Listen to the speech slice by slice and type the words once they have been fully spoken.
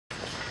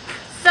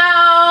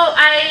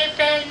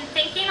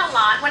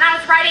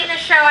writing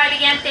this show, I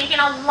began thinking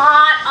a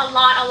lot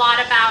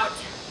about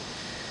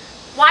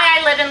why I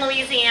live in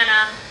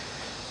Louisiana,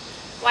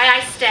 why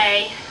I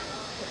stay,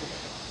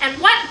 and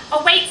what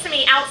awaits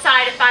me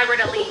outside if I were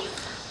to leave.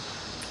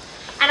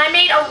 And I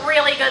made a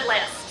really good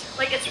list.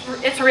 Like,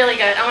 it's really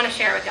good. I want to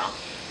share it with y'all.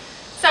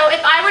 So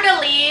if I were to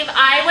leave,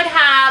 I would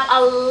have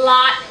a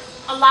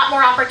lot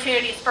more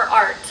opportunities for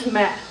art.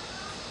 Man,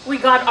 we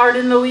got art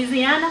in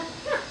Louisiana.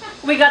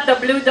 We got the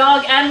Blue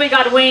Dog, and we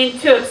got Wayne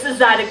Tooks as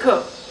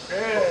Zydeco.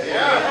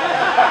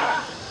 Yeah.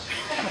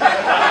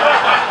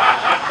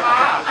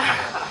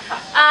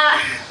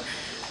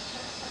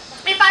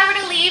 If I were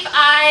to leave,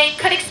 I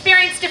could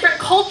experience different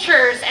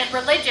cultures and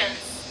religions.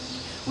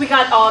 We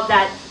got all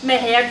that. My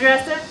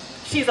hairdresser,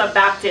 she's a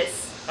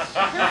Baptist.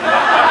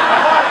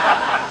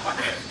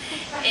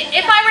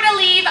 If I were to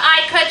leave,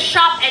 I could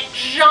shop at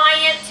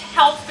giant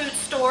health food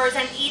stores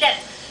and eat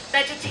at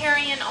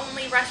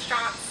vegetarian-only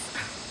restaurants.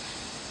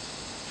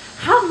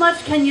 How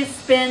much can you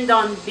spend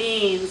on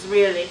beans,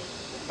 really?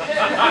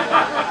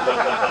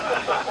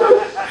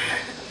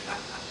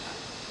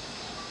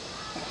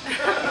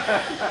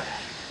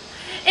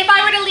 If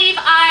I were to leave,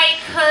 I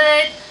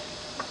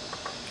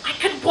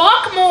could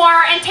walk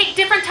more and take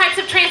different types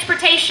of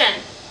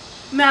transportation.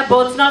 My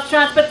boat's not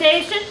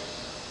transportation.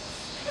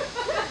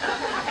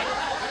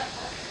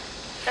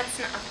 That's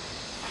not.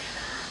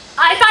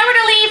 If I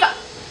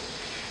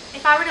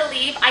were to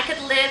leave, I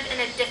could live in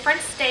a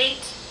different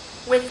state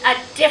with a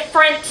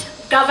different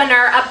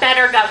governor, a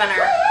better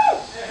governor.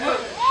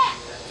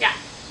 Yeah.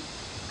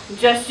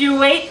 Just you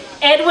wait,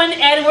 Edwin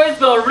Edwards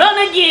will run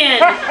again.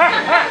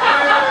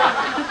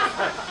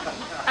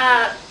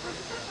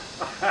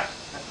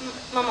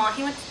 Mama,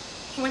 he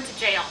went to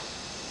jail.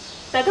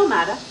 That don't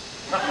matter.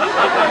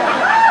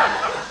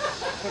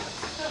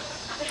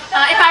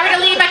 If I were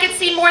to leave, I could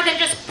see more than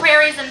just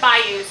prairies and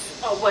bayous.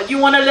 Oh, what, you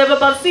want to live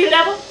above sea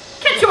level?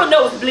 Catch your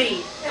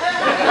nosebleed.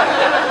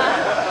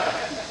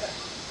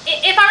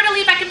 If I were to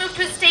leave, I could move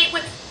to a state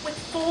with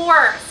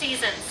 4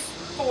 seasons.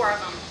 4 of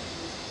them.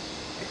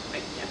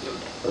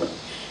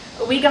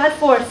 We got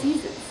 4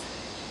 seasons.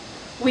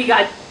 We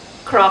got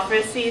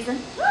crawfish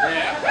season.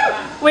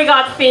 Yeah. We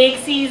got fig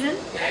season.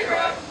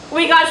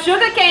 We got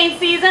sugarcane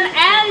season,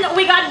 and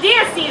we got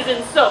deer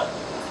season, so.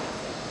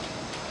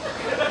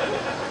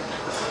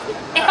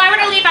 If I were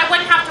to leave, I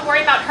wouldn't have to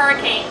worry about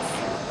hurricanes.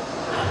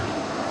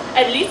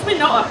 At least we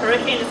know a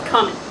hurricane is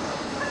coming.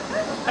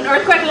 An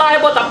earthquake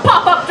liable to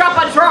pop up, drop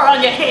a drawer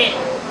on your head.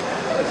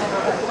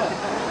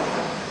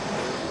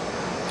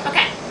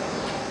 Okay.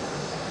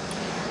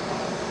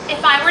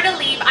 If I were to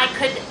leave, I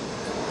could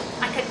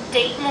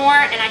date more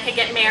and I could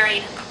get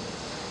married.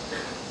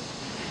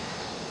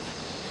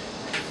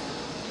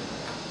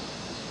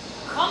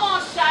 Come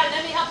on, Shad,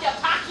 let me help you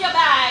pack your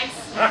bags.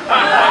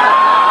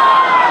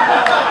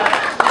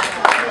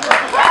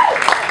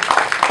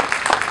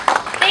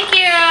 Thank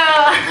you.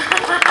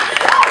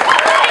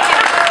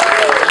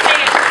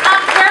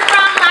 We're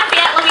from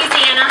Lafayette,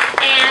 Louisiana,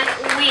 and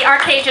we are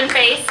CAJUN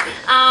FACE.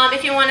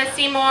 If you want to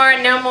see more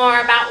and know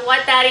more about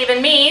what that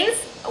even means,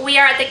 we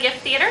are at the Gift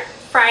Theater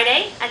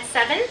Friday at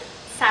 7,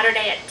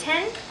 Saturday at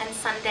 10, and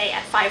Sunday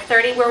at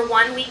 5:30. We're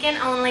 1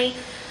 weekend only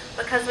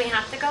because we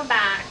have to go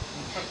back.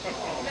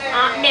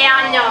 Yeah,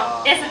 I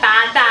know. It's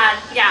bad.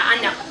 Yeah, I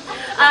know.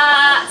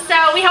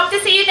 So we hope to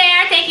see you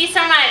there. Thank you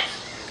so much.